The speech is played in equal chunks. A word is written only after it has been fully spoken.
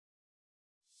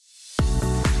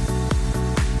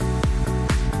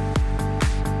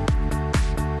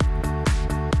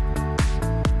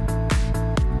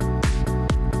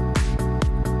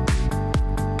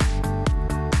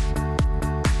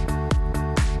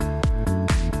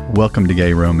Welcome to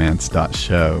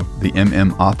GayRomance.show, the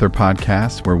Author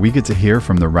podcast where we get to hear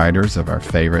from the writers of our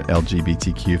favorite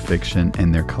LGBTQ fiction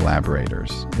and their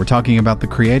collaborators. We're talking about the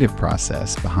creative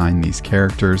process behind these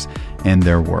characters and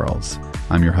their worlds.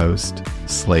 I'm your host,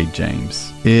 Slade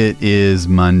James. It is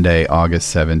Monday,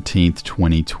 August 17th,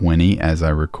 2020, as I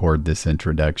record this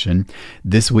introduction.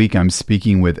 This week, I'm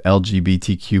speaking with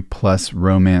LGBTQ plus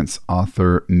romance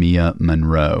author Mia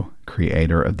Monroe,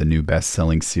 creator of the new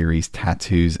best-selling series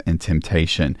Tattoos and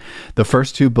Temptation. The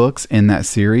first two books in that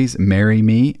series, Marry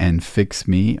Me and Fix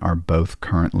Me, are both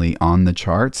currently on the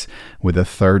charts, with a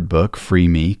third book, Free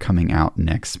Me, coming out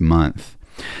next month.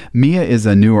 Mia is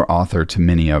a newer author to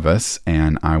many of us,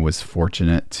 and I was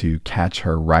fortunate to catch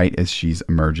her right as she's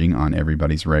emerging on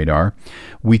everybody's radar.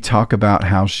 We talk about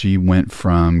how she went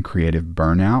from creative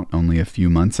burnout only a few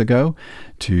months ago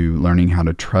to learning how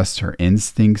to trust her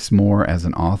instincts more as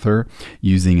an author,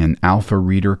 using an alpha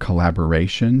reader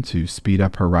collaboration to speed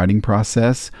up her writing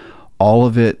process, all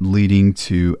of it leading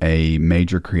to a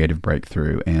major creative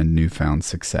breakthrough and newfound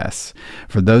success.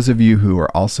 For those of you who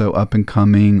are also up and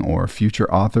coming or future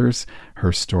authors,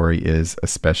 her story is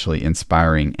especially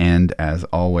inspiring. And as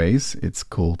always, it's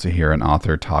cool to hear an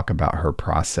author talk about her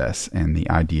process and the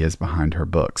ideas behind her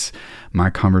books.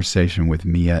 My conversation with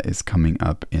Mia is coming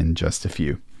up in just a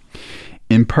few.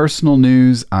 In personal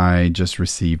news, I just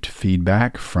received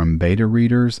feedback from beta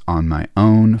readers on my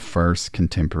own first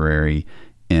contemporary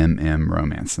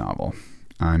romance novel.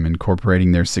 I'm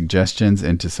incorporating their suggestions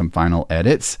into some final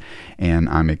edits, and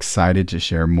I'm excited to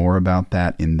share more about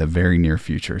that in the very near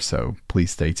future, so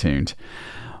please stay tuned.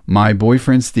 My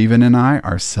boyfriend Steven and I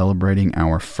are celebrating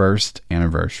our first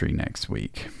anniversary next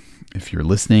week. If you're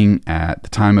listening at the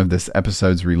time of this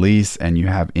episode's release and you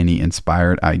have any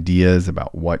inspired ideas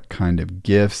about what kind of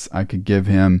gifts I could give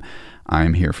him,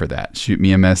 I'm here for that. Shoot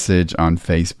me a message on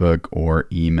Facebook or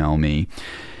email me.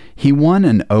 He won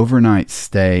an overnight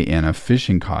stay in a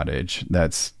fishing cottage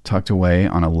that's tucked away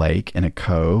on a lake in a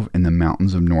cove in the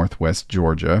mountains of northwest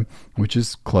Georgia, which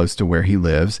is close to where he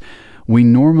lives. We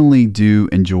normally do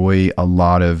enjoy a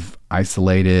lot of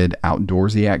isolated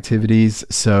outdoorsy activities,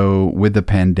 so with the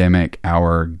pandemic,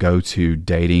 our go-to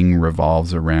dating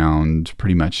revolves around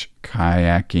pretty much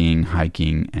kayaking,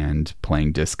 hiking, and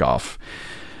playing disc golf.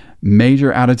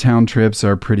 Major out-of-town trips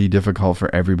are pretty difficult for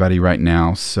everybody right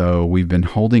now, so we've been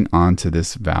holding on to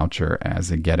this voucher as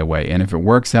a getaway. And if it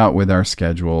works out with our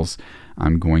schedules,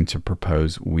 I'm going to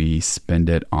propose we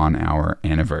spend it on our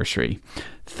anniversary.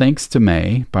 Thanks to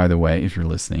May, by the way, if you're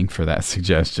listening, for that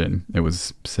suggestion. It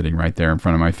was sitting right there in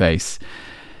front of my face.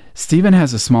 Steven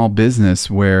has a small business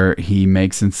where he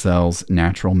makes and sells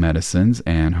natural medicines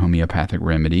and homeopathic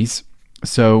remedies.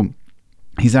 So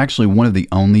he's actually one of the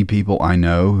only people I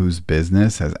know whose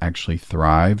business has actually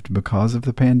thrived because of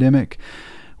the pandemic.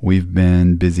 We've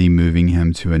been busy moving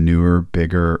him to a newer,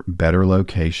 bigger, better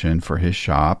location for his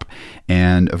shop.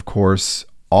 And of course,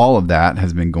 all of that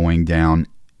has been going down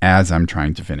as I'm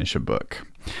trying to finish a book.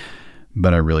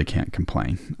 But I really can't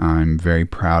complain. I'm very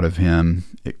proud of him.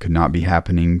 It could not be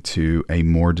happening to a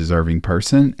more deserving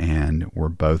person, and we're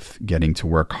both getting to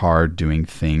work hard doing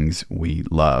things we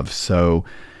love. So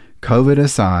COVID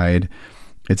aside,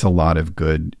 it's a lot of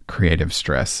good creative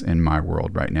stress in my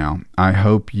world right now. I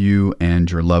hope you and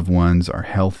your loved ones are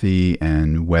healthy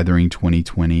and weathering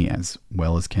 2020 as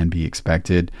well as can be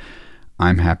expected.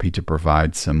 I'm happy to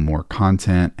provide some more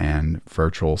content and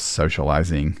virtual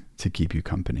socializing to keep you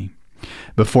company.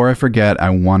 Before I forget, I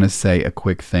want to say a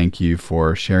quick thank you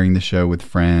for sharing the show with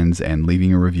friends and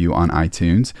leaving a review on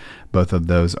iTunes. Both of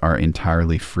those are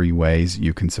entirely free ways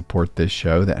you can support this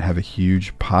show that have a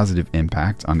huge positive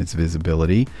impact on its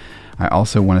visibility. I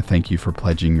also want to thank you for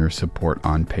pledging your support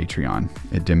on Patreon.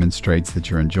 It demonstrates that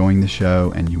you're enjoying the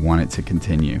show and you want it to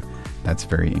continue. That's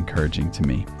very encouraging to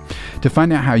me. To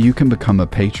find out how you can become a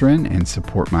patron and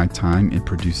support my time in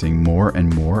producing more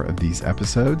and more of these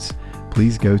episodes,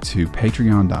 please go to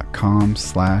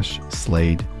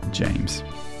patreon.com/SladeJames.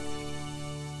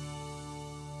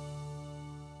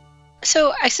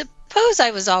 So I suppose I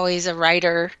was always a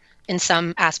writer in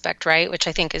some aspect, right? Which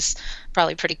I think is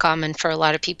probably pretty common for a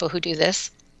lot of people who do this.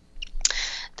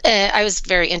 I was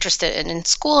very interested in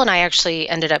school, and I actually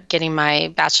ended up getting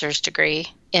my bachelor's degree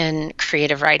in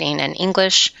creative writing and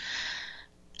English.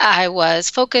 I was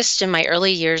focused in my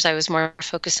early years, I was more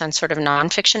focused on sort of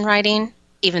nonfiction writing,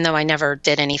 even though I never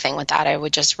did anything with that. I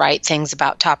would just write things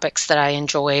about topics that I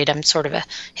enjoyed. I'm sort of a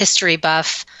history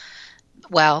buff.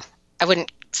 Well, I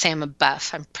wouldn't say I'm a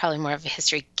buff. I'm probably more of a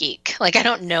history geek. Like, I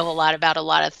don't know a lot about a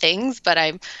lot of things, but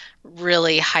I'm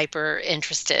really hyper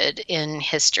interested in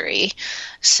history.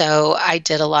 So I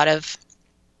did a lot of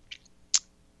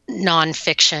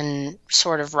nonfiction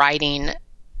sort of writing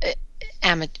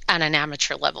on an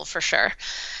amateur level for sure.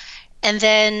 And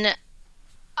then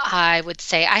I would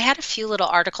say I had a few little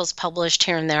articles published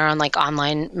here and there on like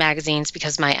online magazines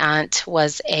because my aunt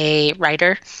was a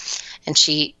writer, and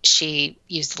she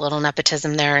used a little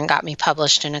nepotism there and got me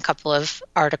published in a couple of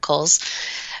articles.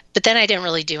 But then I didn't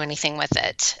really do anything with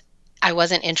it. I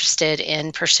wasn't interested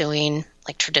in pursuing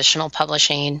like traditional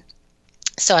publishing,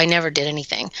 so I never did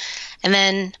anything. And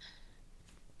then,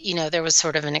 there was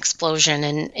sort of an explosion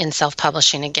in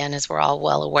self-publishing again, as we're all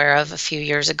well aware of, a few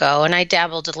years ago. And I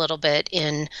dabbled a little bit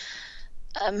in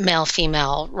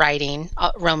male-female writing,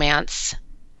 romance,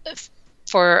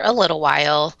 for a little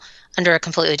while under a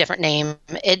completely different name.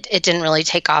 It didn't really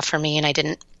take off for me, and I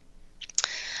didn't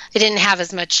have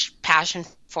as much passion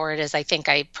for it as I think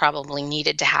I probably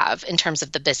needed to have in terms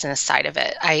of the business side of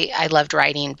it. I loved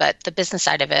writing, but the business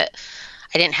side of it,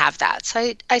 I didn't have that.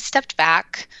 So I stepped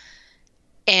back.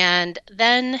 And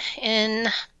then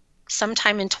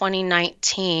sometime in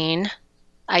 2019,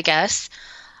 I guess,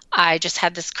 I just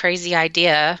had this crazy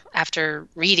idea after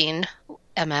reading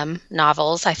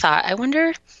novels. I thought, I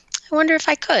wonder if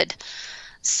I could.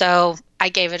 So I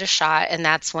gave it a shot, and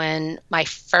that's when my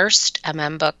first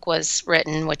book was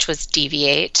written, which was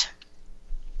Deviate.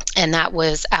 And that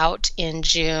was out in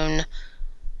June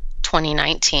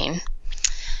 2019.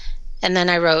 And then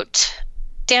I wrote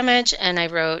Damage, and I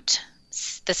wrote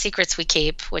The Secrets We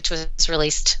Keep, which was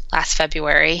released last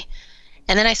February.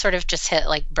 And then I sort of just hit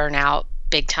like burnout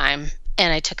big time,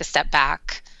 and I took a step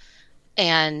back,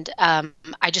 and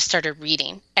I just started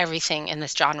reading everything in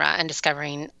this genre and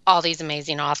discovering all these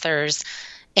amazing authors.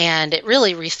 And it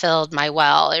really refilled my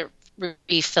well. It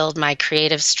refilled my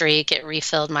creative streak. It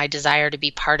refilled my desire to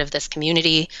be part of this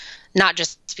community, not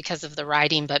just because of the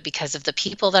writing, but because of the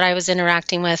people that I was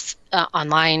interacting with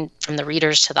online, from the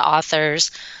readers to the authors.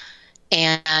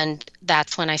 And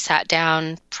that's when I sat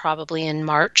down, probably in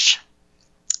March,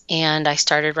 and I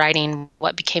started writing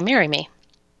what became Marry Me.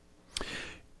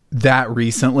 That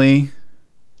recently?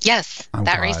 Yes,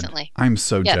 recently. I'm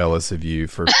so jealous of you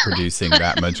for producing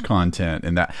that much content.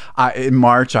 And in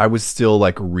March, I was still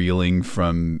like reeling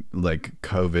from like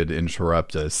COVID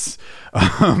interruptus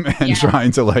and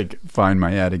trying to like find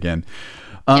my head again.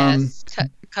 Yes,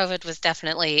 COVID was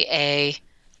definitely a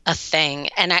thing.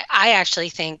 And I actually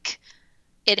think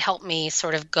it helped me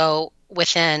sort of go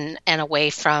within and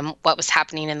away from what was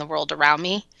happening in the world around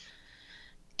me.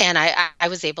 And I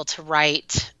was able to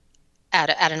write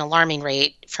at an alarming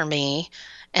rate for me.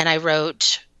 And I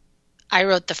wrote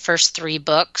the first 3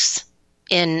 books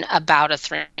in about a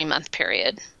 3-month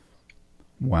period.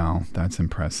 Wow, that's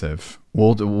impressive.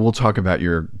 We'll talk about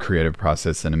your creative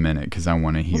process in a minute, because I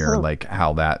want to hear like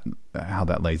how that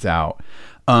lays out.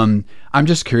 I'm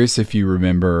just curious if you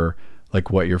remember like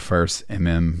what your first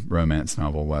romance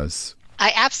novel was.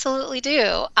 I absolutely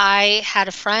do. I had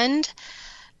a friend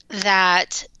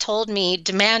that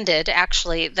demanded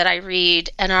actually, that I read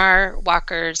N.R.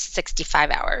 Walker's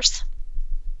 65 Hours.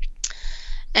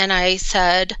 And I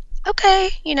said, okay,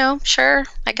 sure,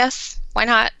 I guess, why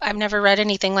not? I've never read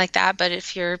anything like that, but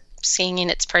if you're singing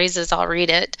its praises, I'll read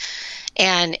it.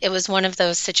 And it was one of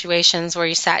those situations where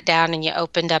you sat down and you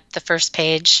opened up the first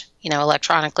page,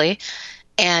 electronically,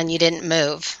 and you didn't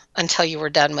move until you were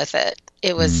done with it.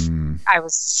 It was, I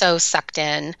was so sucked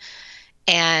in,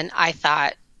 and I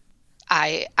thought,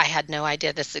 I had no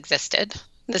idea this existed.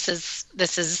 This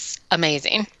is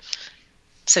amazing.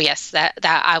 So yes, that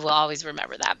I will always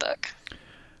remember that book.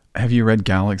 Have you read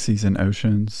Galaxies and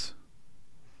Oceans?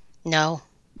 No.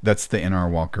 That's the N.R.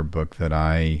 Walker book that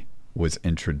I was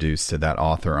introduced to that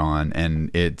author on,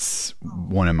 and it's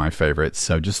one of my favorites.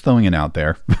 So just throwing it out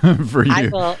there for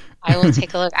you. I will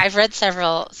take a look. I've read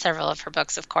several of her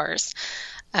books, of course.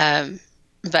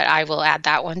 But I will add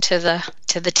that one to the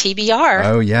TBR.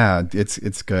 Oh yeah,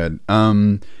 it's good.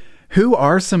 Who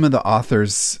are some of the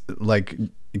authors? Like,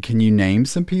 can you name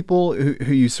some people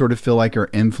who you sort of feel like are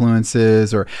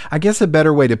influences? Or I guess a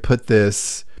better way to put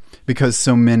this, because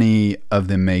so many of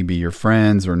them may be your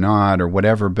friends or not or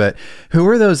whatever, but who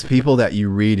are those people that you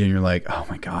read and you're like, oh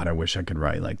my God, I wish I could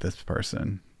write like this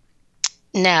person?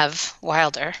 Nev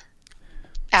Wilder.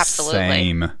 Absolutely.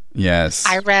 Same. Yes.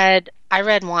 I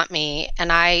read Want Me,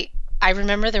 and I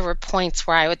remember there were points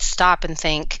where I would stop and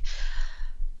think,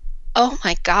 oh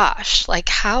my gosh, like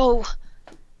how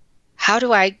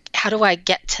do I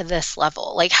get to this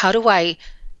level? Like, how do I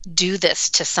do this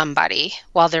to somebody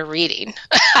while they're reading?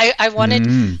 I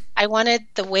wanted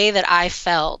the way that I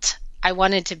felt. I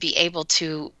wanted to be able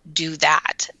to do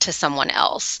that to someone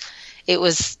else. It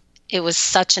was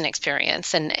such an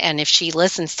experience. And if she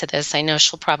listens to this, I know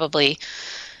she'll probably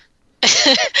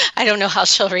I don't know how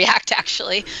she'll react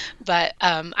actually, but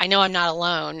I know I'm not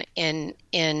alone in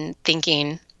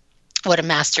thinking what a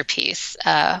masterpiece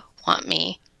Want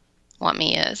Me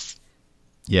is.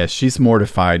 Yeah, she's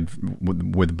mortified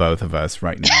with both of us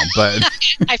right now, but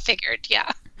I figured,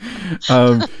 yeah.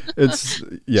 It's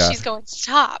She's going,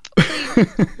 stop,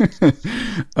 please.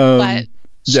 But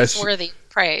she's worthy of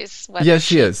praise. Whether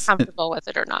she is comfortable with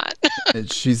it or not.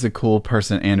 She's a cool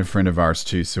person and a friend of ours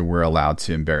too, so we're allowed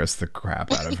to embarrass the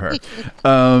crap out of her.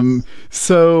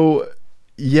 So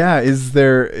yeah, is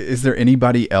there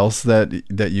anybody else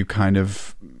that you kind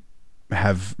of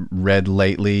have read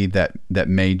lately that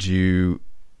made you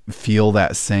feel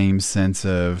that same sense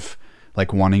of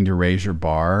like wanting to raise your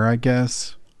bar, I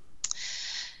guess?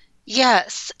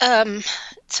 Yes.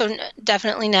 So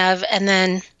definitely Nev. And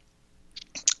then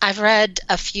I've read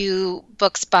a few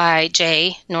books by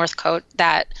Jay Northcote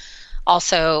that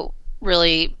also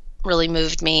really, really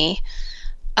moved me.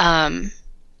 I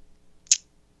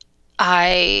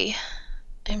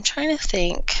am trying to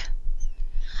think.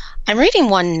 I'm reading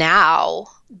one now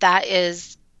that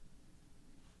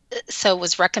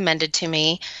was recommended to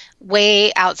me,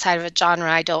 way outside of a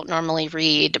genre I don't normally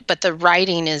read, but the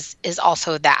writing is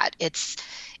also that. It's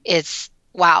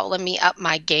wow, let me up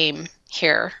my game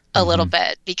here a little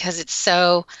bit, because it's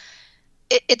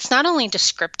not only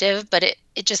descriptive, but it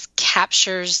just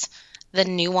captures the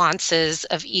nuances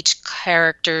of each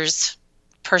character's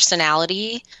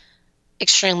personality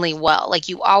extremely well. Like,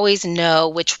 you always know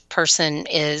which person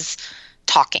is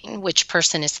talking, which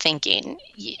person is thinking.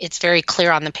 It's very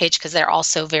clear on the page because they're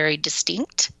also very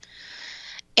distinct.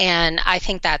 And I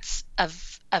think that's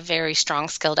a very strong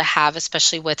skill to have,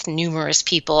 especially with numerous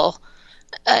people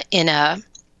in a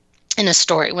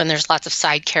story, when there's lots of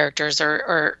side characters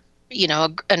or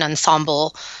an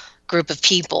ensemble group of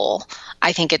people.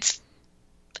 I think it's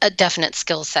a definite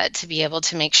skill set to be able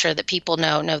to make sure that people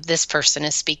know, no, this person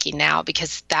is speaking now,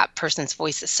 because that person's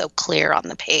voice is so clear on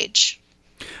the page.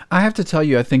 I have to tell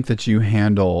you, I think that you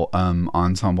handle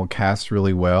ensemble cast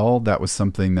really well. That was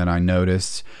something that I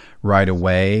noticed right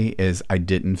away, is I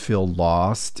didn't feel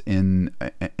lost in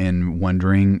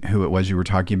wondering who it was you were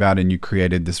talking about, and you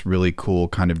created this really cool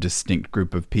kind of distinct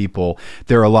group of people.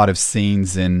 There are a lot of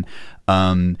scenes in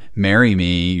Marry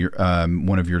Me,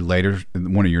 one of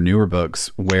your newer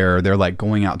books, where they're like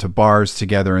going out to bars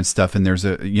together and stuff, and there's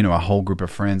a whole group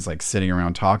of friends like sitting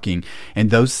around talking,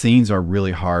 and those scenes are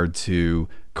really hard to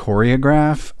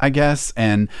choreograph, I guess,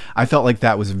 and I felt like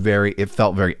that was it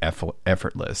felt very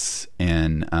effortless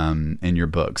in your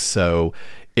books. So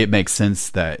it makes sense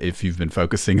that if you've been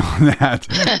focusing on that,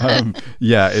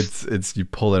 it's you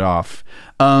pull it off.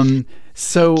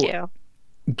 So Thank you.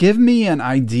 Give me an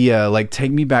idea, like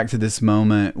take me back to this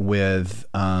moment with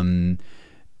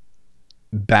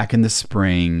back in the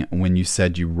spring when you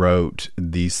said you wrote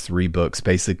these 3 books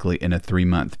basically in a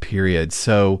 3-month period.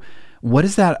 So what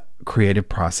does that creative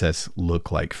process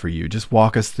look like for you? Just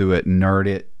walk us through it, nerd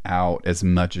it out as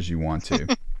much as you want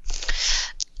to.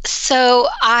 So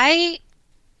I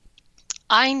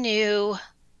knew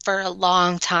for a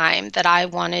long time that I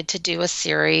wanted to do a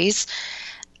series,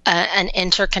 an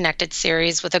interconnected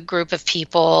series with a group of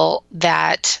people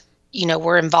that,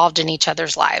 were involved in each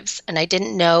other's lives. And I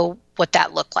didn't know what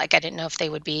that looked like. I didn't know if they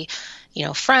would be,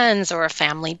 friends or a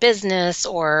family business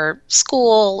or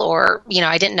school, or,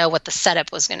 I didn't know what the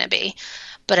setup was going to be.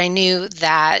 But I knew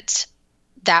that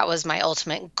was my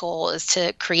ultimate goal, is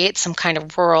to create some kind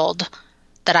of world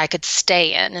that I could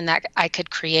stay in, and that I could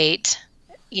create,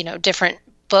 different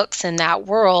books in that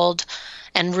world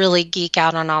and really geek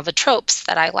out on all the tropes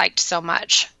that I liked so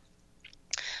much.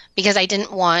 Because I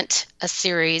didn't want a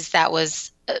series that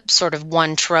was sort of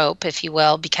one trope, if you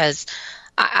will, because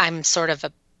I'm sort of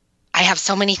I have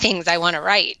so many things I want to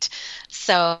write.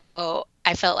 So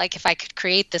I felt like if I could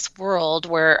create this world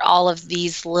where all of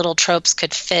these little tropes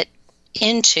could fit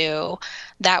into,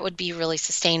 that would be really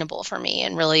sustainable for me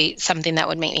and really something that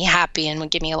would make me happy and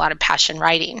would give me a lot of passion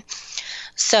writing.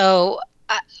 So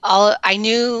I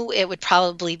knew it would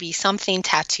probably be something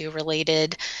tattoo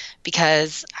related,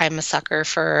 because I'm a sucker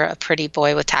for a pretty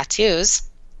boy with tattoos,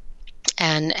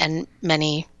 and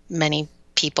many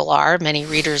people are, many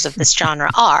readers of this genre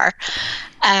are.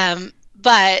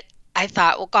 But I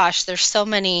thought, well, gosh, there's so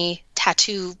many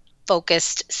tattoo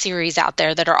focused series out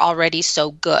there that are already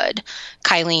so good.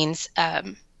 Kylene's,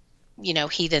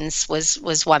 Heathens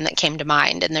was one that came to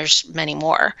mind, and there's many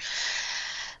more.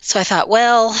 So I thought,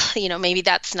 well, maybe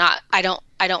that's not, I don't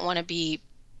want to be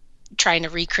trying to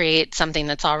recreate something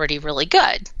that's already really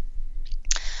good.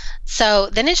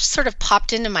 So then it just sort of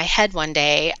popped into my head one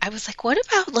day. I was like, what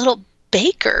about little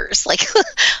bakers? Like,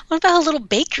 what about a little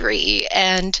bakery?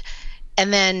 And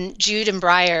then Jude and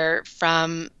Briar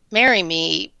from Marry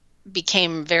Me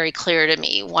became very clear to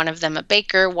me. One of them a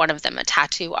baker, one of them a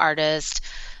tattoo artist,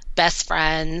 best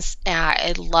friends. And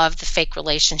I love the fake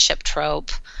relationship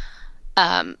trope.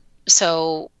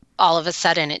 So all of a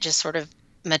sudden it just sort of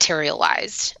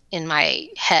materialized in my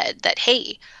head that,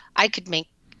 hey, I could make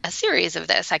a series of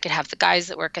this. I could have the guys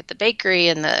that work at the bakery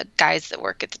and the guys that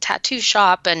work at the tattoo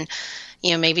shop. And,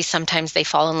 maybe sometimes they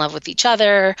fall in love with each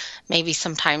other. Maybe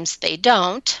sometimes they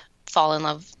don't fall in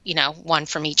love, one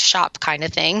from each shop kind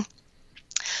of thing.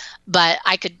 But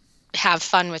I could have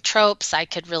fun with tropes. I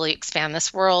could really expand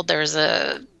this world. There's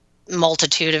a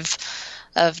multitude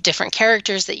of different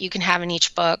characters that you can have in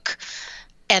each book.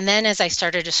 And then as I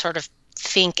started to sort of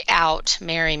think out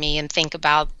Marry Me and think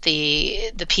about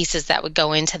the pieces that would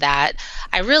go into that,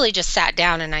 I really just sat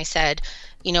down and I said,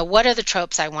 what are the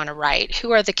tropes I want to write?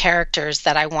 Who are the characters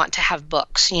that I want to have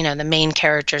books? The main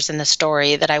characters in the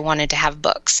story that I wanted to have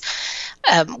books.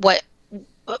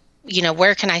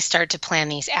 Where can I start to plan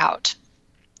these out?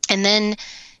 And then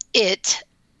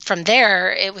from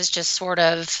there, it was just sort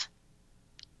of,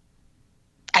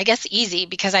 I guess, easy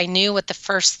because I knew what the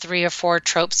first 3 or 4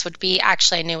 tropes would be.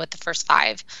 Actually, I knew what the first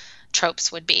 5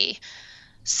 tropes would be.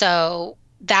 So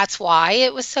that's why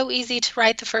it was so easy to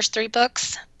write the first 3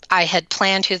 books. I had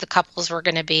planned who the couples were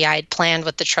going to be. I had planned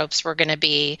what the tropes were going to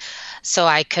be so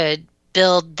I could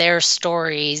build their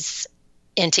stories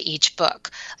into each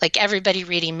book. Like everybody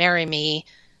reading Marry Me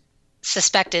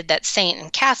suspected that Saint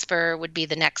and Casper would be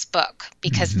the next book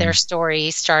because their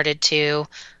story started to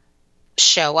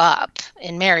show up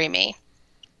in Marry Me.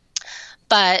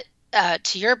 But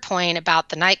to your point about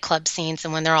the nightclub scenes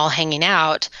and when they're all hanging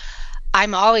out,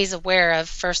 I'm always aware of,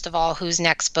 first of all, whose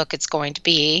next book it's going to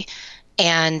be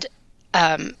and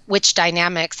which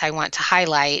dynamics I want to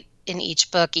highlight in each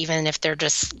book, even if they're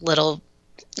just little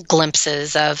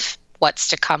glimpses of what's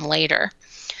to come later.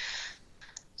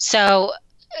 So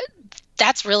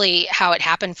that's really how it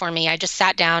happened for me. I just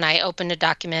sat down, I opened a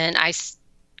document,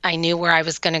 I knew where I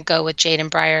was going to go with Jude and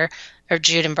Briar,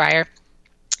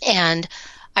 and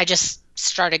I just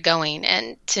started going.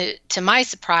 And to my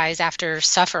surprise, after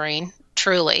suffering,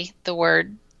 truly, the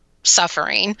word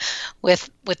suffering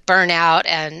with burnout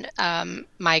and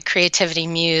my creativity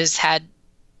muse had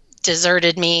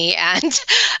deserted me, and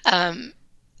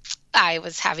I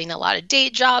was having a lot of day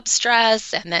job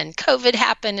stress, and then COVID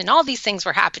happened, and all these things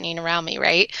were happening around me,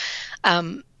 right?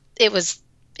 It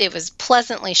was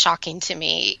pleasantly shocking to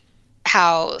me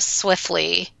how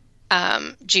swiftly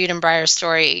Jude and Briar's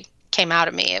story came out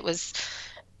of me. It was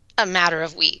a matter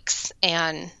of weeks,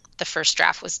 and the first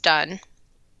draft was done.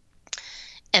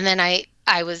 And then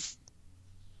I was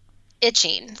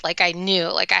itching, like I knew,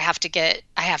 like I have to get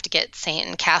Saint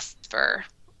and Casper,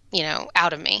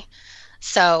 out of me.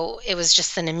 So it was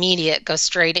just an immediate go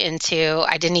straight into,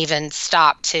 I didn't even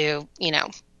stop to,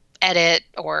 edit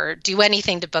or do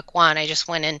anything to book 1. I just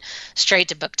went in straight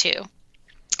to book 2.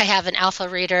 I have an alpha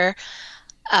reader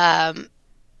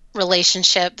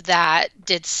relationship that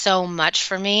did so much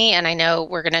for me. And I know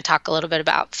we're going to talk a little bit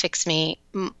about Fix Me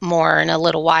more in a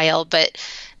little while, but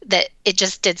that it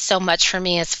just did so much for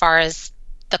me as far as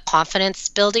the confidence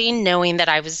building, knowing that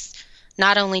I was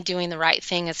not only doing the right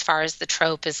thing as far as the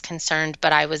trope is concerned,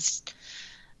 but I was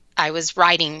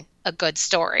writing a good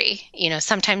story.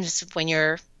 Sometimes when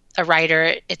you're a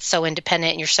writer, it's so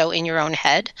independent and you're so in your own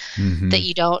head that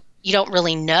you don't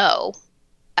really know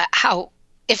how,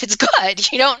 if it's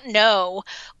good. You don't know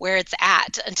where it's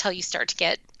at until you start to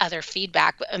get other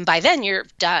feedback. And by then you're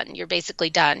done. You're basically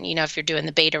done, if you're doing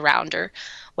the beta round or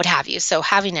what have you. So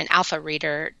having an alpha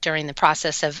reader during the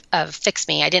process of Fix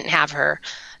Me, I didn't have her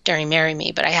during Marry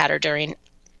Me, but I had her during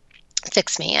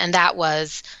Fix Me. And that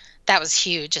was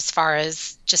huge as far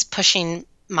as just pushing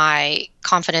my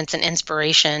confidence and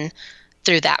inspiration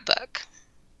through that book.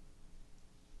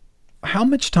 How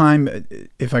much time,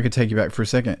 if I could take you back for a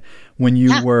second, when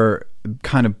you were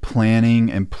kind of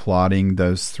planning and plotting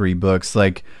those 3 books,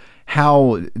 like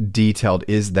how detailed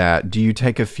is that? Do you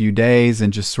take a few days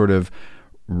and just sort of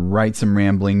write some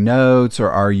rambling notes, or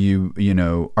are you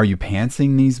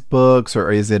pantsing these books,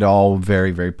 or is it all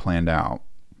very, very planned out?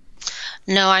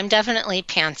 No, I'm definitely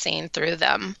pantsing through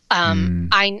them.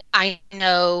 I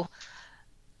know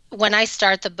when I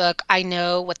start the book, I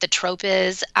know what the trope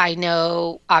is. I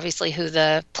know obviously who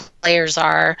the players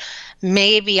are.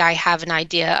 Maybe I have an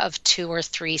idea of 2 or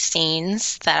 3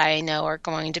 scenes that I know are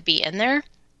going to be in there.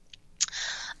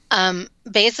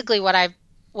 Basically what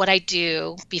I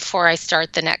do before I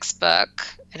start the next book,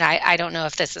 and I don't know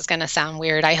if this is going to sound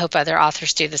weird. I hope other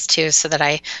authors do this too, so that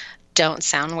I don't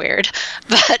sound weird,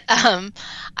 but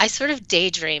I sort of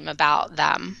daydream about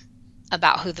them,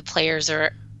 about who the players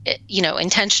are,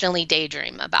 intentionally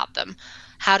daydream about them.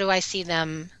 How do I see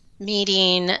them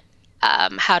meeting?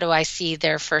 How do I see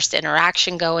their first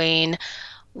interaction going?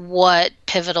 What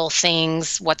pivotal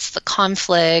things, what's the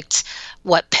conflict,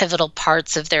 what pivotal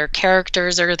parts of their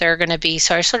characters are there going to be?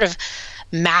 So I sort of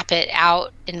map it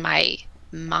out in my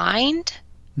mind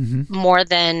more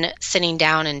than sitting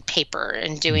down in paper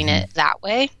and doing it that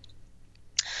way.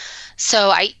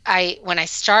 So I when I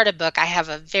start a book, I have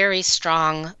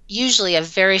usually a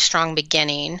very strong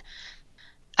beginning.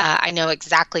 I know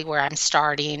exactly where I'm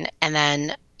starting, and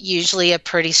then usually a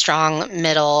pretty strong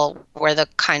middle where the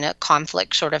kind of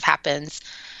conflict sort of happens.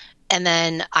 And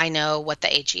then I know what the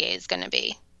HEA is going to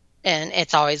be. And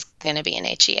it's always going to be an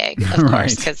HEA, of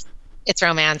course, because it's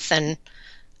romance and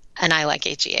I like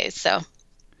HEAs. So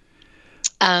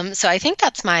I think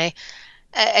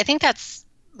that's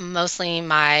mostly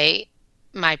my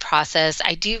process.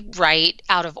 I do write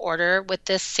out of order with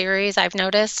this series, I've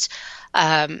noticed.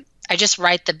 I just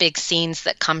write the big scenes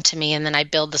that come to me, and then I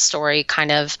build the story kind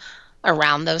of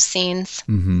around those scenes.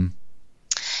 And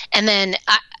then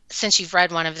since you've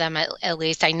read one of them, at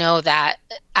least, I know that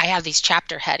I have these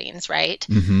chapter headings, right?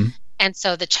 And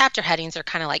so the chapter headings are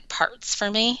kind of like parts for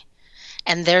me,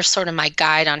 and they're sort of my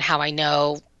guide on how I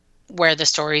know where the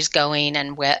story's going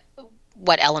and what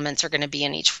elements are going to be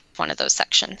in each one of those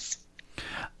sections.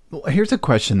 Well, here's a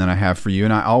question that I have for you,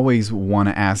 and I always want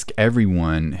to ask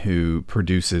everyone who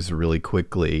produces really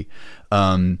quickly,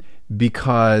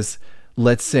 because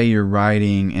let's say you're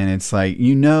writing and it's like,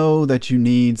 that you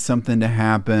need something to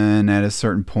happen at a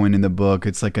certain point in the book.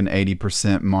 It's like an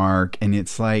 80% mark, and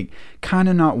it's like kind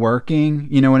of not working.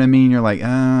 You know what I mean? You're like,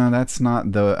 that's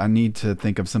not I need to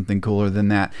think of something cooler than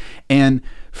that. And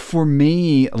for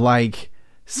me, like,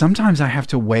 sometimes I have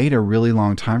to wait a really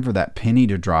long time for that penny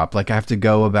to drop. Like, I have to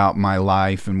go about my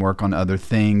life and work on other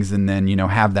things, and then,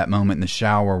 have that moment in the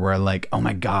shower where I'm like, oh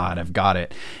my God, I've got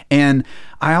it. And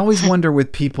I always wonder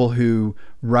with people who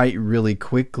write really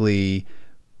quickly,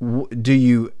 do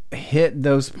you hit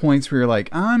those points where you're like,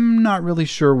 I'm not really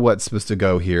sure what's supposed to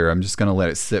go here. I'm just going to let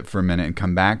it sit for a minute and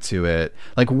come back to it.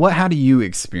 Like, how do you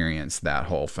experience that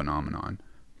whole phenomenon?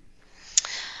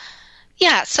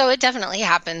 Yeah, so it definitely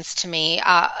happens to me.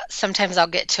 Sometimes I'll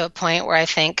get to a point where I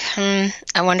think,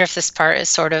 I wonder if this part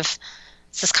is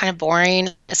this kind of boring,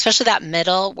 especially that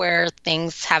middle where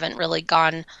things haven't really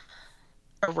gone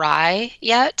awry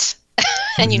yet.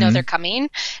 And they're coming,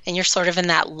 and you're sort of in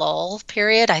that lull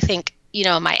period. I think,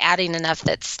 am I adding enough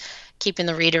that's keeping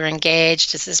the reader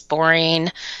engaged? Is this boring?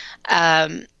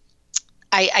 I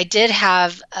did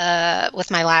have with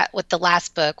the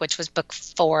last book, which was book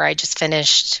 4, I just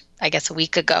finished, I guess, a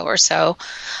week ago or so.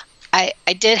 I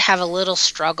did have a little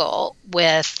struggle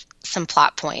with some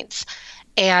plot points,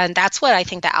 and that's what I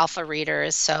think the alpha reader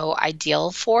is so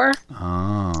ideal for.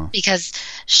 Because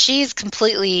she's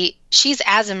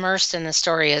as immersed in the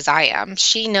story as I am.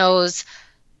 She knows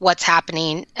what's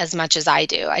happening as much as I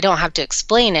do. I don't have to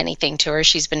explain anything to her.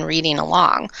 She's been reading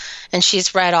along, and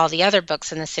she's read all the other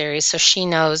books in the series, so she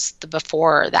knows the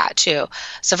before that too.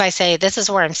 So if I say, this is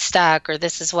where I'm stuck, or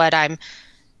this is what I'm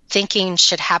thinking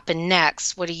should happen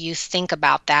next, what do you think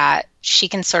about that? She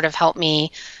can sort of help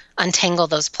me untangle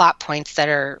those plot points that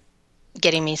are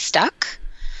getting me stuck.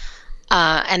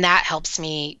 And that helps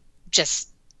me just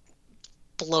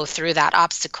blow through that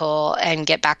obstacle and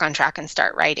get back on track and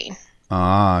start writing.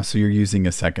 So you're using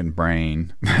a second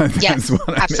brain. Yes,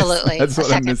 absolutely. A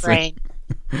second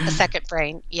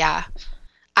brain. Yeah.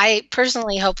 I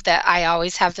personally hope that I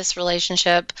always have this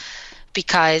relationship,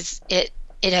 because it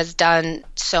has done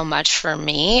so much for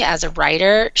me as a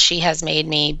writer. She has made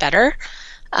me better.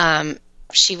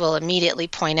 She will immediately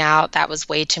point out that was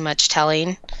way too much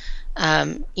telling.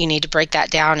 You need to break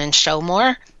that down and show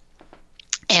more.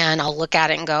 And I'll look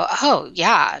at it and go, oh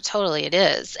yeah, totally it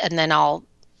is. And then I'll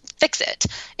fix it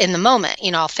in the moment.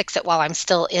 I'll fix it while I'm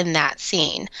still in that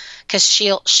scene, because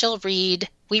she'll read.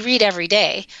 We read every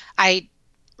day. I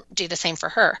do the same for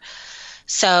her.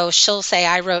 So she'll say,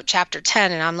 I wrote chapter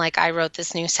 10, and I'm like, I wrote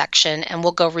this new section, and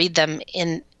we'll go read them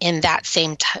in that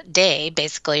same day,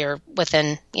 basically, or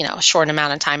within, a short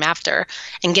amount of time after,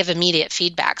 and give immediate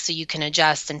feedback so you can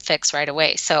adjust and fix right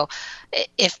away. So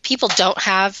if people don't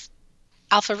have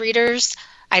alpha readers,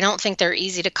 I don't think they're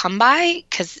easy to come by,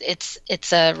 because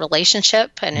it's a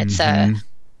relationship and it's a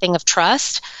thing of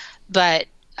trust. But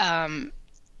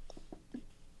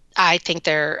I think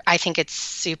it's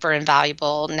super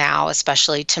invaluable now,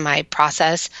 especially to my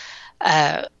process.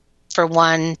 For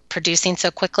one, producing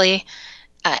so quickly,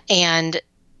 and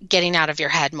getting out of your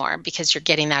head more because you're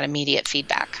getting that immediate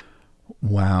feedback.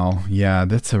 Wow. Yeah,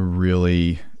 that's a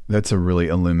really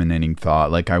illuminating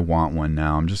thought. Like, I want one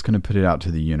now. I'm just going to put it out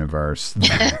to the universe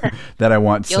that I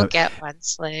want. You'll get one,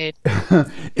 Slade.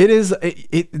 It is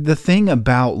the thing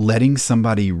about letting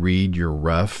somebody read your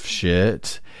rough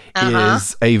shit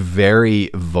is a very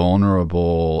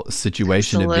vulnerable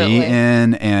situation to be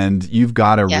in, and you've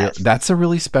got to. That's a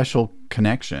really special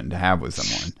connection to have with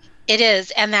someone. It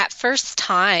is, and that first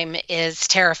time is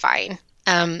terrifying.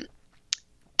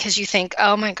 Because you think,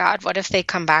 oh my God, what if they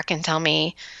come back and tell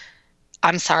me,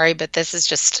 I'm sorry, but this is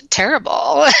just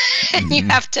terrible. And you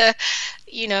have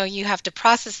to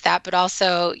process that, but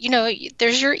also,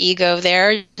 there's your ego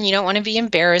there. You don't want to be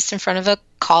embarrassed in front of a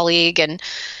colleague. And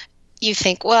you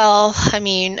think, well,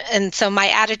 and so my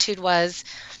attitude was,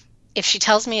 if she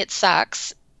tells me it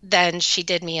sucks, then she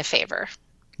did me a favor.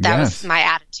 That was my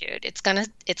attitude. It's gonna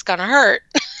hurt.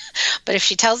 But if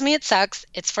she tells me it sucks,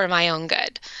 it's for my own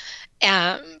good.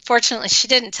 Fortunately, she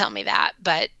didn't tell me that,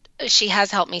 but she has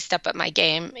helped me step up my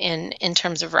game in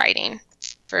terms of writing,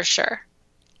 for sure.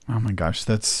 Oh my gosh,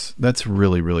 that's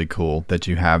really, really cool that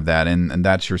you have that, and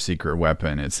that's your secret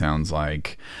weapon, it sounds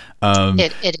like.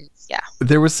 It is, yeah.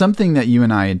 There was something that you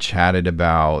and I had chatted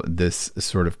about, this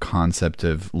sort of concept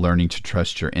of learning to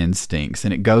trust your instincts,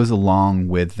 and it goes along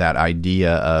with that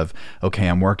idea of, okay,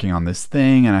 I'm working on this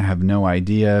thing, and I have no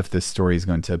idea if this story is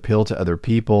going to appeal to other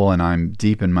people, and I'm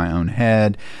deep in my own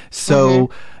head. So,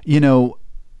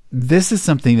 this is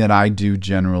something that I do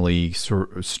generally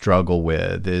struggle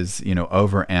with, is,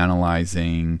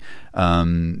 over-analyzing,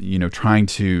 trying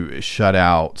to shut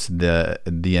out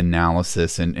the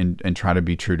analysis and try to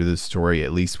be true to the story,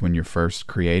 at least when you're first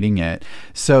creating it.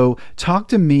 So talk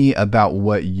to me about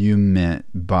what you meant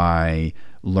by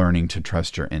learning to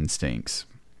trust your instincts.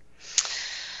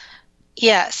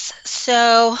 Yes.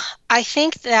 So I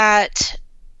think that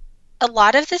a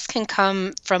lot of this can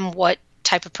come from what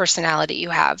type of personality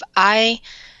you have. I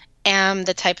am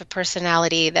the type of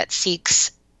personality that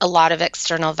seeks a lot of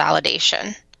external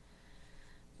validation,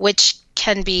 which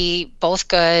can be both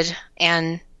good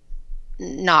and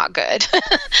not good,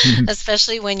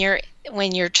 especially when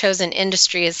your chosen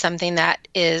industry is something that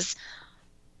is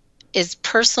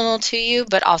personal to you,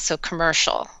 but also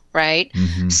commercial, right?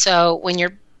 Mm-hmm. So when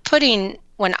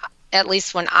at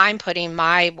least when I'm putting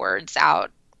my words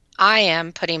out, I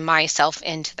am putting myself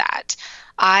into that.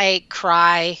 I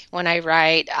cry when I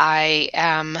write.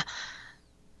 I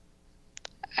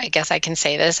guess I can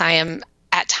say this. I am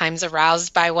at times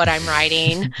aroused by what I'm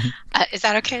writing. Is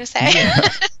that okay to say?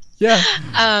 Yeah.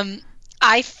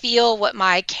 I feel what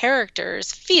my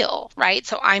characters feel, right?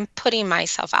 So I'm putting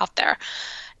myself out there.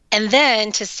 And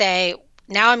then to say,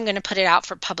 now I'm going to put it out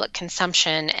for public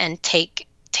consumption and take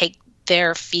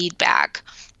their feedback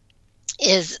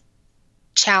is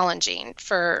challenging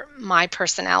for my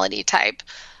personality type,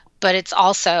 but it's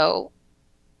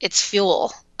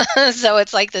fuel. So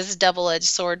it's like this double-edged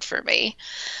sword for me.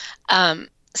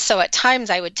 So at times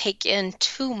I would take in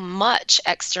too much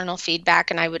external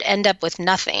feedback and I would end up with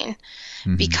nothing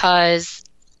because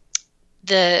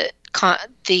the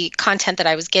content that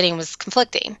I was getting was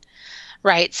conflicting,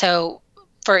 right? So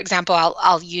for example,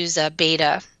 I'll use a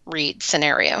beta read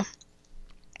scenario.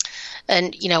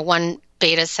 And, one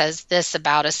beta says this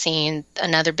about a scene,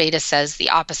 another beta says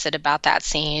the opposite about that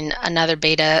scene, another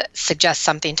beta suggests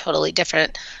something totally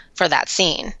different for that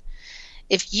scene.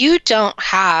 If you don't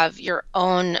have your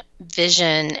own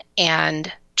vision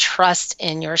and trust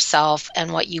in yourself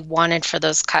and what you wanted for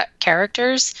those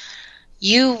characters,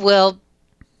 you will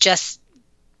just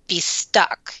be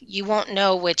stuck. You won't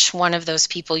know which one of those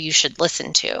people you should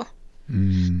listen to.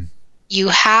 You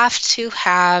have to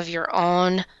have your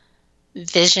own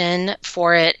vision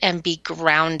for it and be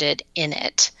grounded in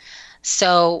it.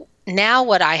 So now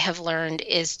what I have learned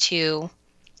is to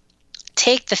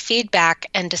take the feedback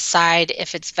and decide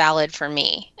if it's valid for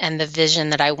me and the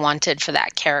vision that I wanted for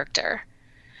that character.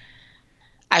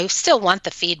 I still want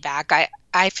the feedback.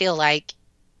 I feel like,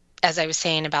 as I was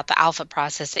saying about the alpha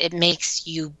process, it makes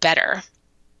you better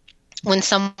when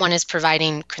someone is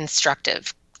providing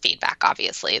constructive feedback.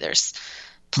 Obviously, there's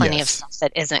plenty of stuff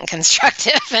that isn't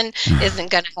constructive and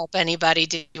isn't going to help anybody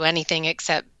do anything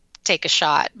except take a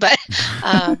shot. But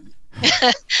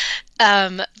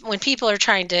when people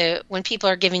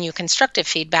are giving you constructive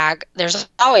feedback, there's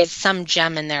always some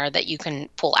gem in there that you can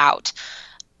pull out.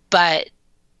 But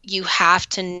you have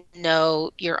to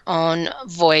know your own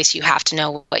voice. You have to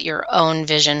know what your own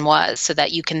vision was so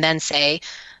that you can then say,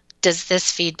 does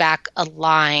this feedback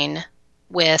align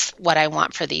with what I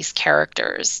want for these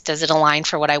characters? Does it align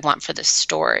for what I want for the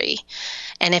story?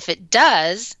 And if it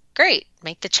does, great,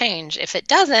 make the change. If it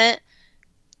doesn't,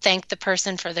 thank the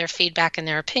person for their feedback and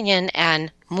their opinion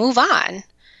and move on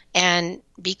and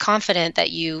be confident that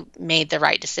you made the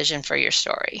right decision for your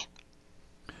story.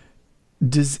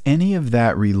 Does any of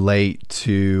that relate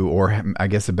to, or I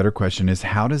guess a better question is,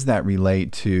 how does that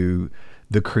relate to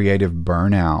the creative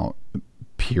burnout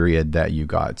period that you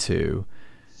got to?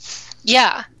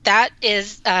 Yeah, that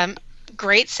is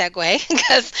great segue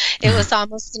because it was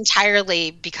almost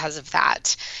entirely because of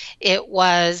that. It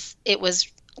was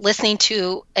listening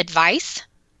to advice,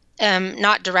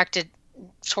 not directed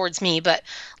towards me, but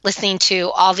listening to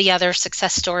all the other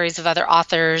success stories of other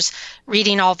authors,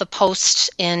 reading all the posts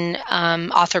in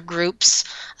author groups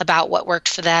about what worked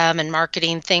for them and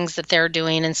marketing things that they're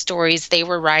doing and stories they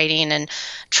were writing and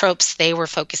tropes they were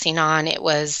focusing on. It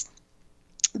was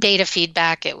beta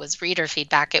feedback. It was reader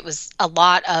feedback. It was a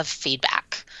lot of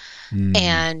feedback.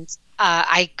 And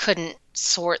I couldn't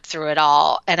sort through it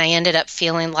all. And I ended up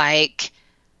feeling like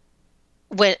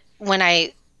when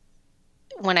I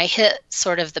hit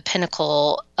sort of the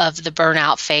pinnacle of the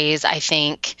burnout phase, I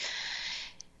think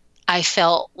I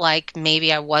felt like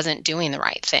maybe I wasn't doing the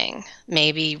right thing.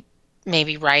 Maybe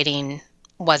writing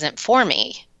wasn't for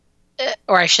me,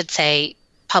 or I should say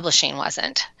publishing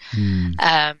wasn't.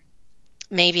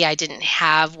 Maybe I didn't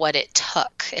have what it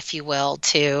took, if you will,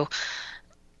 to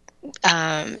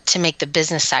make the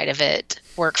business side of it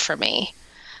work for me,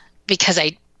 because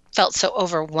I felt so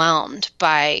overwhelmed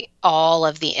by all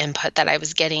of the input that I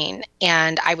was getting.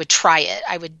 And I would try it.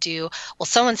 I would do, well,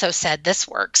 so-and-so said this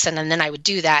works. And then I would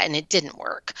do that and it didn't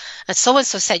work. And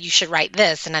so-and-so said you should write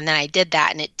this. And then I did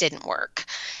that and it didn't work.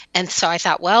 And so I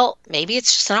thought, well, maybe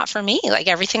it's just not for me. Like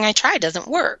everything I try doesn't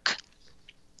work.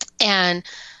 And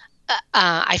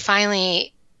I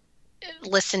finally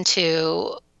listened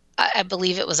to, I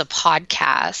believe it was a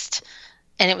podcast,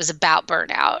 and it was about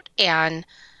burnout. And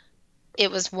it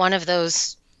was one of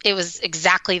those, it was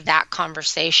exactly that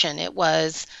conversation. It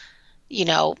was,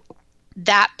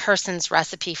 that person's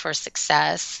recipe for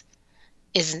success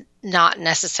is not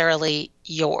necessarily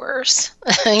yours.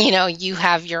 You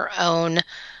have your own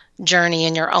journey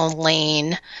in your own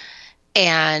lane.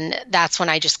 And that's when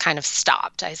I just kind of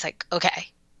stopped. I was like, okay,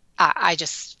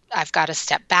 I've got to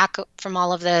step back from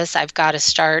all of this. I've got to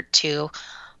start to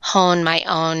hone my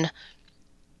own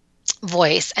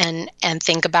voice and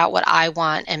think about what I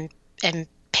want and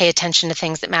pay attention to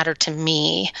things that matter to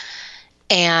me.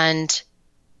 And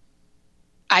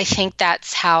I think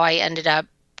that's how I ended up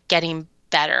getting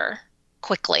better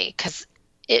quickly, because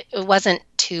it wasn't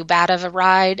too bad of a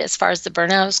ride as far as the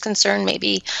burnout is concerned,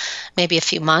 maybe a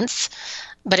few months,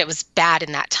 but it was bad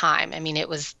in that time. I mean, it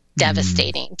was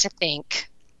devastating to think,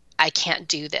 I can't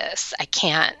do this. I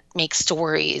can't make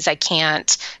stories. I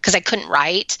can't, because I couldn't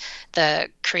write. The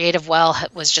creative well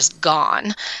was just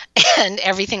gone. And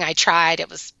everything I tried, it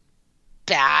was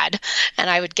bad.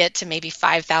 And I would get to maybe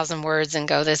 5,000 words and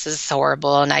go, this is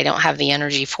horrible, and I don't have the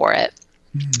energy for it.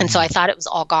 And so I thought it was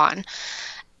all gone.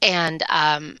 And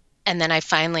then I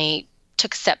finally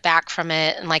took a step back from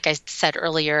it. And like I said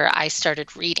earlier, I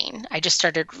started reading. I just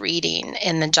started reading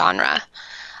in the genre.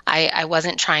 I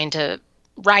wasn't trying to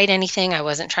write anything. I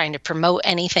wasn't trying to promote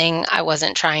anything. I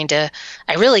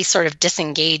really sort of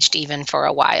disengaged even for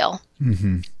a while.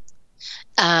 And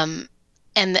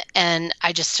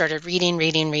I just started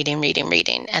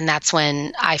reading. And that's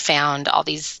when I found all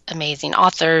these amazing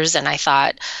authors. And I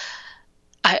thought,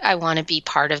 I want to be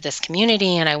part of this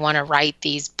community and I want to write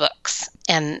these books.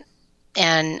 And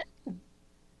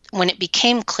when it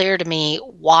became clear to me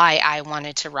why I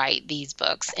wanted to write these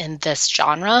books in this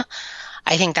genre,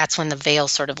 I think that's when the veil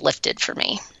sort of lifted for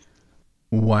me.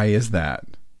 Why is that?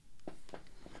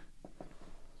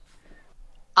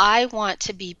 I want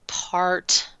to be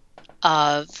part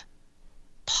of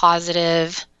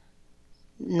positive,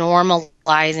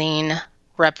 normalizing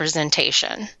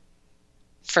representation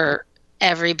for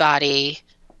everybody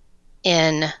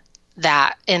in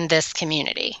this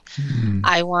community.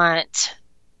 I want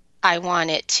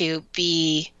it to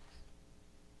be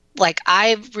like,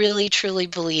 I really truly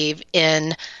believe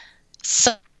in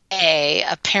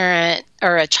a parent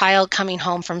or a child coming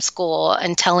home from school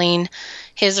and telling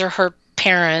his or her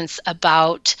parents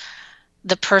about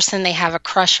the person they have a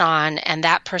crush on and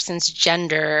that person's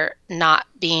gender not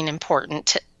being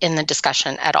important in the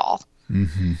discussion at all.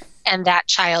 And that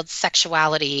child's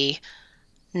sexuality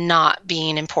not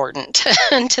being important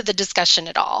to the discussion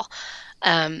at all.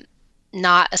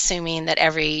 Not assuming that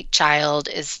every child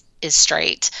is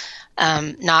straight,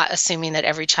 not assuming that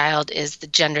every child is the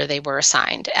gender they were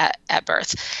assigned at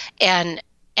birth. And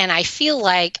I feel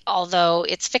like, although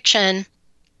it's fiction,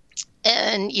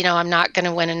 and I'm not going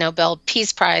to win a Nobel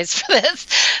Peace Prize for this,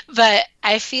 but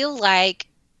I feel like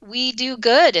we do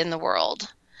good in the world.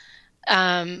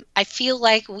 I feel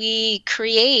like we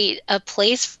create a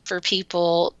place for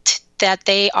people that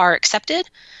they are accepted,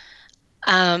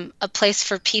 a place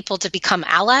for people to become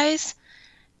allies.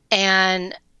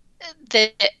 And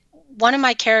one of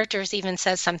my characters even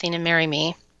says something in Marry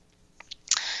Me,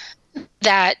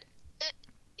 that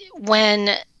when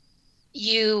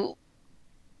you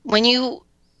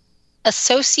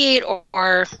associate,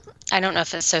 or I don't know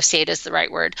if associate is the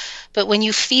right word, but when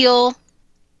you feel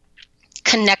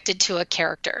connected to a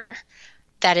character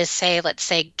that is, let's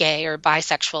say gay or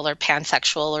bisexual or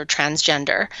pansexual or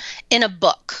transgender in a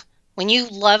book, when you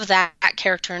love that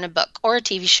character in a book or a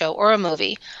TV show or a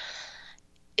movie,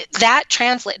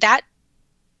 that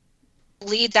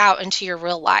bleeds out into your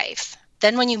real life.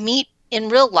 Then when you meet in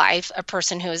real life a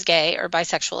person who is gay or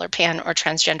bisexual or pan or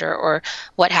transgender or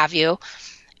what have you,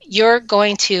 you're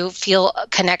going to feel a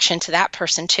connection to that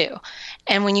person too.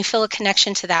 And when you feel a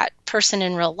connection to that person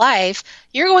in real life,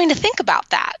 you're going to think about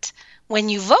that when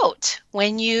you vote,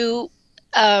 when you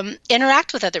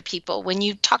interact with other people, when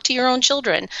you talk to your own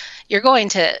children.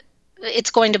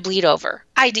 It's going to bleed over,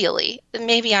 ideally.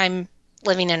 Maybe I'm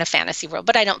living in a fantasy world,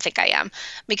 but I don't think I am,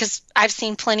 because I've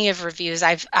seen plenty of reviews.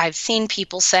 I've seen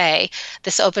people say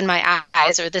this opened my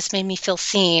eyes, or this made me feel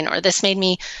seen, or this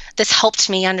helped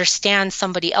me understand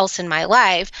somebody else in my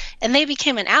life, and they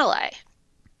became an ally.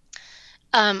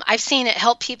 I've seen it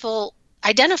help people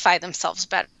identify themselves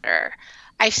better.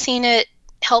 I've seen it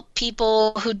help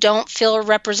people who don't feel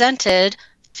represented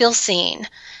feel seen.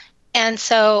 And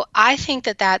so I think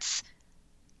that that's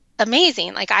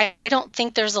amazing. Like, I don't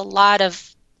think there's a lot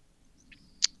of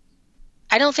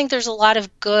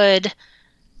good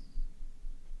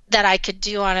that I could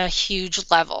do on a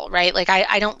huge level, right? Like,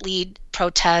 I don't lead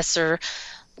protests or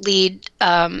lead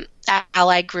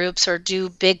ally groups or do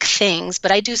big things,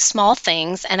 but I do small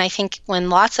things. And I think when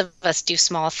lots of us do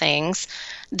small things,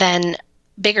 then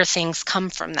bigger things come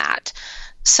from that.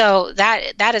 So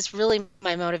that is really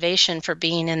my motivation for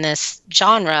being in this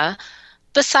genre,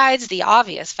 besides the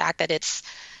obvious fact that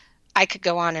I could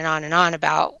go on and on and on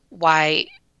about what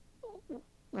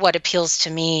appeals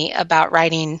to me about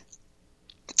writing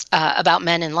about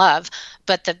men in love.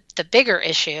 But the bigger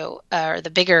issue, or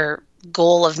the bigger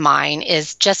goal of mine,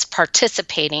 is just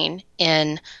participating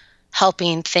in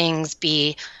helping things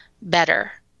be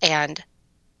better and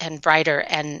brighter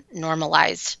and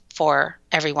normalized for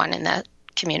everyone in the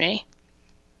community.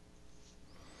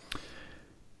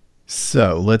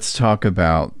 So let's talk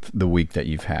about the week that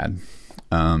you've had.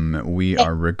 We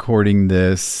are recording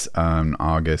this on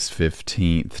August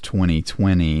 15th,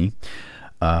 2020.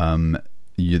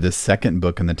 The second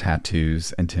book in the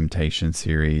Tattoos and Temptation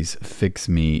series, Fix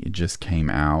Me, just came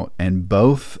out. And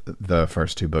both the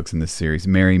first two books in this series,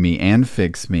 Marry Me and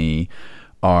Fix Me,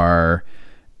 are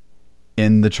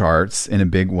in the charts in a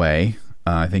big way.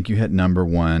 I think you hit number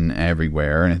one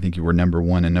everywhere, and I think you were number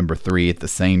one and number three at the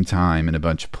same time in a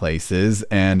bunch of places.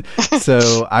 And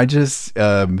so I just,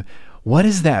 what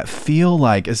does that feel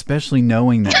like, especially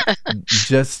knowing that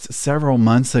just several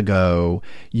months ago,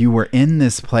 you were in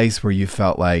this place where you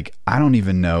felt like, I don't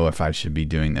even know if I should be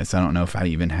doing this. I don't know if I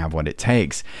even have what it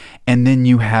takes. And then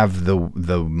you have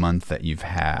the month that you've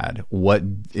had. What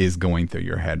is going through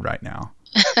your head right now?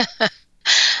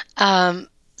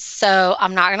 So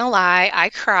I'm not going to lie, I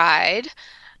cried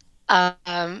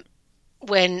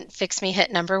when Fix Me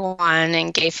hit number one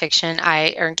in gay fiction,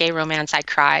 or gay romance. I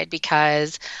cried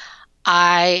because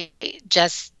I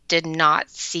just did not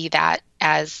see that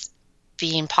as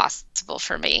being possible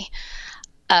for me,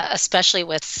 especially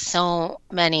with so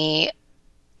many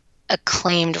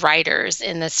acclaimed writers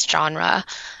in this genre.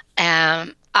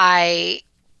 It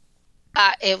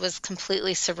was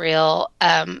completely surreal.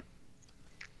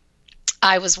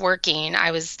 I was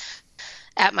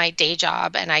at my day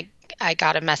job, and I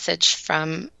got a message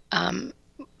from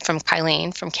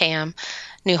Kylene, from KM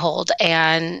Newhold,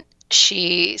 and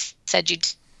she said, you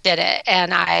did it.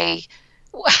 And I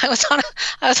was on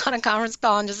a conference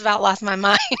call and just about lost my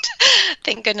mind.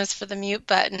 Thank goodness for the mute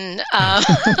button,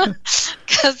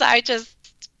 because I just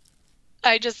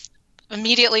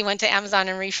immediately went to Amazon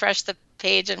and refreshed the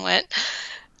page and went,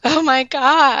 oh my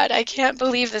God, I can't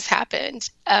believe this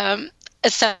happened.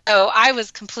 So I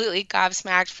was completely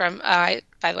gobsmacked from. By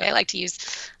the way, I like to use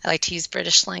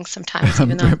British slang sometimes,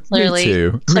 even though I'm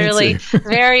clearly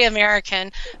very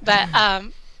American. But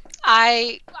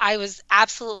I was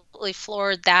absolutely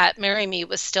floored that "Marry Me"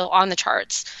 was still on the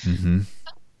charts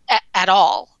at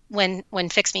all when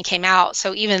 "Fix Me" came out.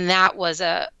 So even that was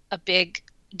a big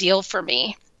deal for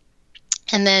me.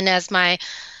 And then as my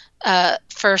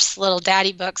first little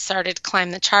daddy book started to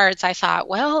climb the charts, I thought,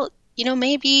 well,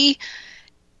 maybe.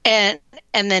 And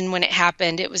then when it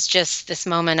happened, it was just this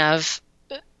moment of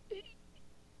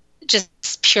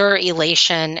just pure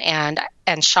elation and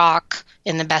shock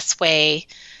in the best way.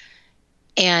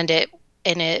 And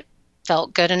it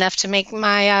felt good enough to make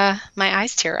my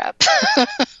eyes tear up.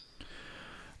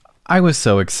 I was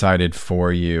so excited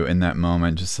for you in that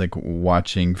moment, just like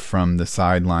watching from the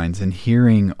sidelines and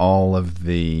hearing all of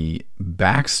the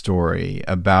backstory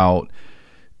about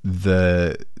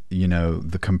the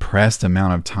compressed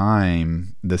amount of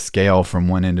time, the scale from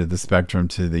one end of the spectrum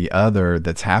to the other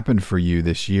that's happened for you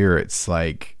this year. It's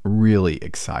like really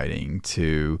exciting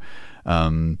to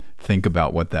think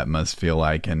about what that must feel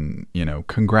like, and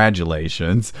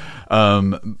congratulations.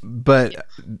 But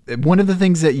one of the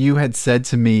things that you had said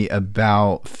to me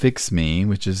about Fix Me,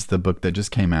 which is the book that just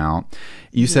came out,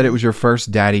 you said it was your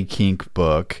first daddy kink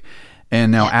book. And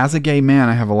now, as a gay man,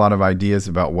 I have a lot of ideas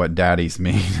about what daddies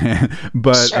mean.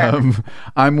 But sure.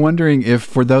 I'm wondering if,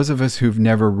 for those of us who've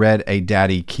never read a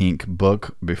daddy kink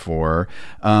book before,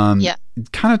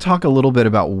 kind of talk a little bit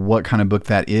about what kind of book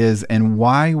that is, and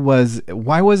why was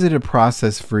it a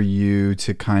process for you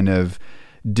to kind of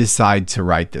decide to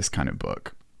write this kind of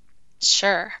book?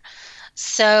 Sure.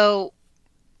 So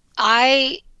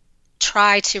I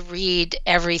try to read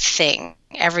everything,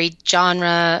 every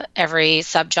genre, every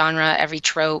subgenre, every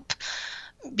trope,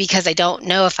 because I don't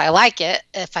know if I like it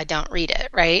if I don't read it,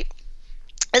 right?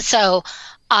 So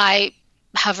I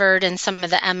hovered in some of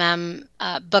the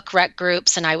book rec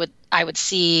groups, and I would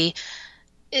see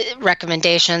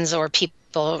recommendations or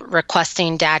people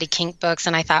requesting daddy kink books,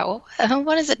 and I thought, well,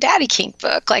 what is a daddy kink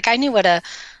book? Like, I knew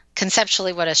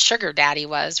conceptually what a sugar daddy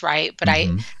was, right? But I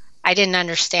didn't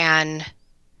understand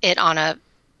it on a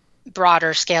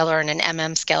broader scale or in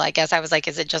an scale. I guess I was like,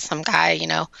 is it just some guy,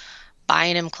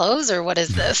 buying him clothes, or what is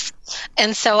this?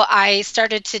 And so I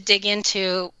started to dig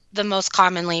into the most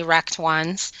commonly wrecked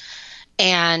ones,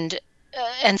 and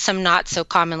some not so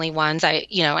commonly ones.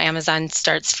 Amazon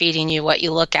starts feeding you what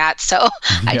you look at. So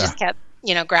I just kept,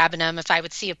 grabbing them. If I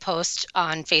would see a post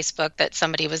on Facebook that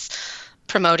somebody was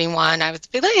promoting one, I would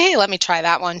be like, hey, let me try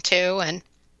that one too. And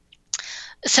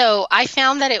so I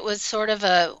found that it was sort of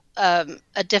a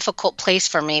difficult place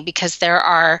for me, because there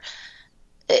are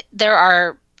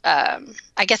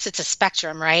I guess it's a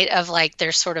spectrum, right? Of like,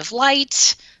 there's sort of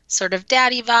light, sort of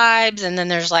daddy vibes, and then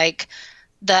there's like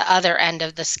the other end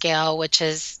of the scale, which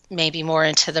is maybe more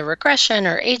into the regression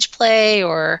or age play,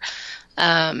 or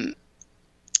the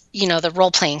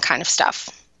role playing kind of stuff.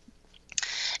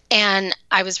 And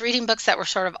I was reading books that were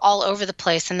sort of all over the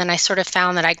place, and then I sort of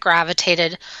found that I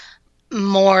gravitated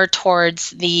more towards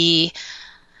the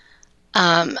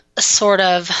sort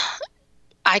of,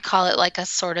 I call it like a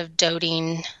sort of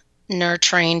doting,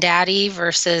 nurturing daddy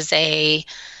versus a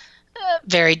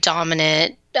very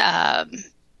dominant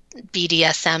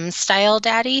BDSM style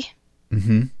daddy.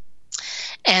 Mm-hmm.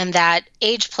 And that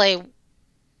age play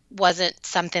wasn't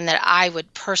something that I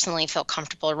would personally feel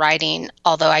comfortable writing,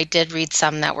 although I did read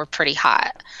some that were pretty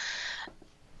hot.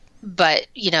 But,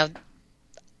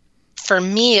 for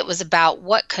me, it was about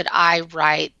what could I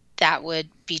write that would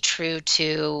be true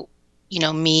to,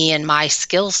 me and my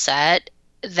skill set,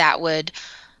 that would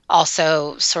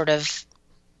also sort of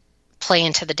play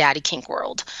into the daddy kink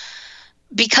world.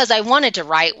 Because I wanted to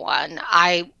write one,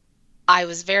 I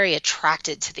was very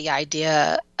attracted to the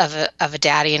idea of a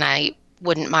daddy, and I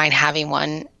wouldn't mind having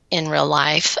one in real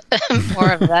life.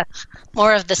 more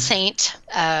of the saint.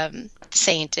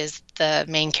 Saint is the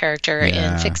main character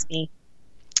in Fix Me.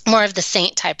 More of the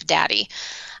saint type of daddy.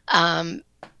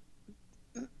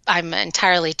 I'm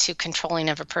entirely too controlling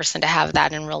of a person to have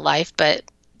that in real life, but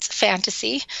it's a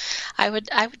fantasy. I would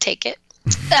take it.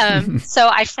 So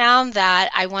I found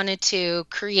that I wanted to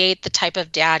create the type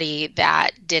of daddy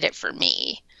that did it for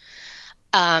me.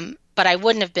 But I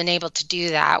wouldn't have been able to do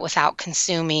that without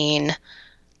consuming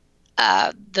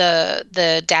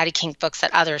the daddy kink books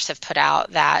that others have put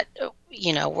out that,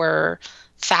 were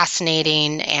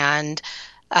fascinating and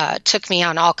took me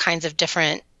on all kinds of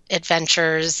different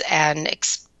adventures and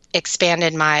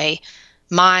expanded my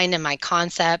mind and my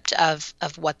concept of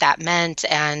what that meant.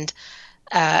 And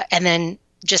then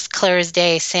just clear as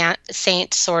day,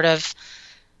 Saint sort of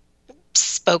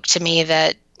spoke to me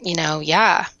that,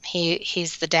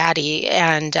 he's the daddy.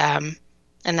 And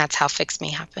that's how Fix Me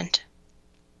happened.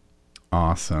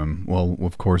 Awesome. Well,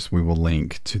 of course, we will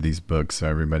link to these books so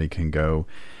everybody can go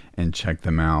and check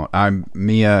them out.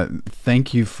 Mia,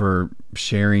 thank you for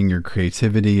sharing your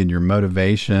creativity and your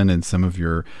motivation and some of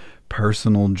your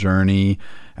personal journey.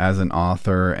 as an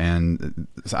author, and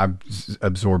I've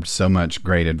absorbed so much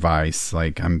great advice.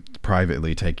 Like, I'm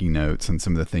privately taking notes on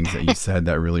some of the things that you said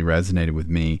that really resonated with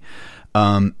me.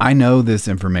 I know this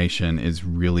information is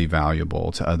really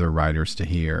valuable to other writers to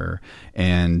hear,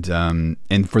 and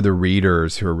for the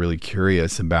readers who are really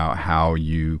curious about how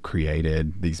you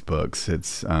created these books.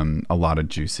 It's a lot of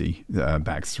juicy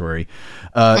backstory.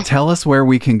 Tell us where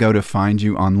we can go to find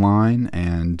you online,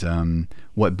 and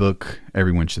what book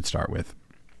everyone should start with.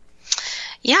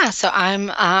 Yeah, so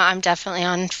I'm definitely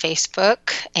on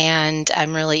Facebook, and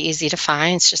I'm really easy to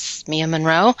find. It's just Mia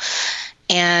Monroe.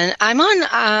 And I'm on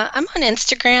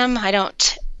Instagram. I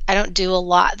don't do a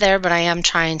lot there, but I am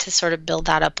trying to sort of build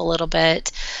that up a little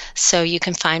bit. So you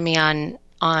can find me on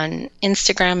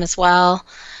Instagram as well,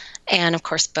 and of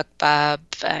course BookBub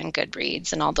and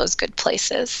Goodreads and all those good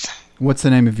places. What's the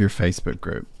name of your Facebook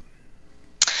group?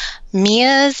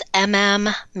 Mia's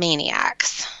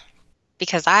Maniacs,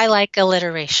 because I like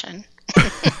alliteration.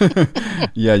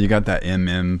 Yeah, you got that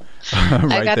MM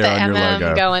right I got there the on your MM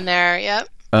logo. going there. Yep.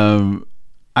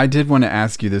 I did want to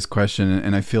ask you this question,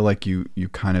 and I feel like you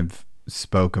kind of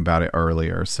spoke about it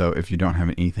earlier. So if you don't have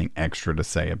anything extra to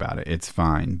say about it, it's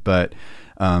fine. But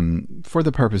for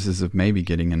the purposes of maybe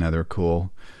getting another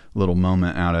cool little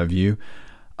moment out of you,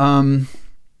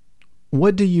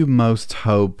 what do you most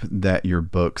hope that your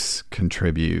books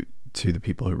contribute to the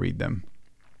people who read them?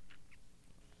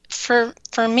 For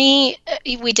me,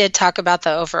 we did talk about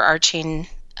the overarching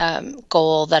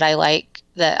goal that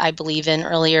I believe in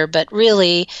earlier, but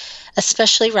really,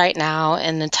 especially right now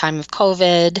in the time of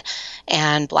COVID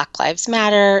and Black Lives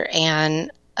Matter and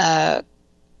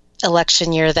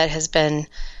election year that has been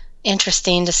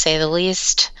interesting to say the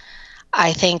least,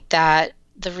 I think that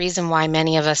the reason why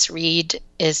many of us read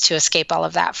is to escape all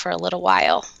of that for a little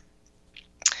while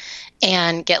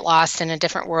and get lost in a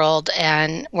different world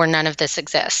and where none of this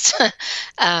exists.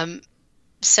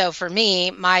 So for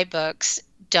me, my books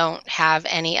don't have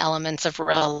any elements of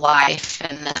real life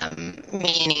in them,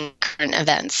 meaning current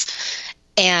events.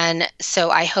 And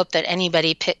so I hope that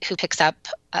anybody who picks up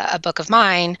a book of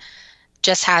mine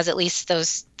just has at least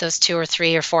those 2 or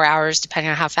 3 or 4 hours, depending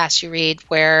on how fast you read,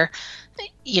 where,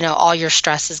 all your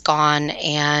stress is gone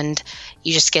and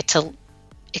you just get to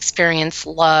experience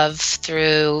love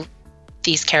through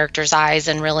these characters' eyes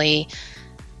and really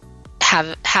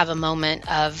have a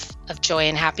moment of joy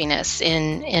and happiness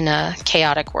in a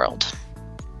chaotic world.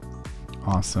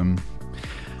 Awesome.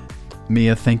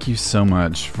 Mia, thank you so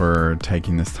much for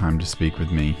taking this time to speak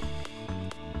with me.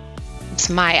 It's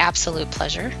my absolute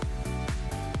pleasure.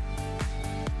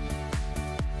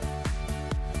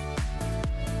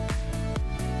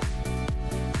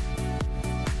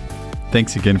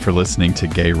 Thanks again for listening to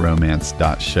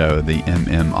GayRomance.show, the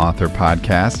Author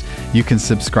podcast. You can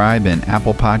subscribe in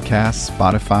Apple Podcasts,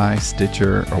 Spotify,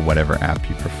 Stitcher, or whatever app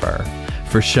you prefer.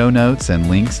 For show notes and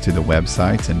links to the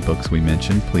websites and books we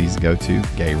mentioned, please go to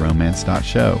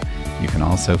GayRomance.show. You can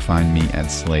also find me at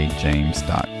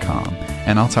SladeJames.com.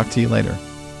 And I'll talk to you later.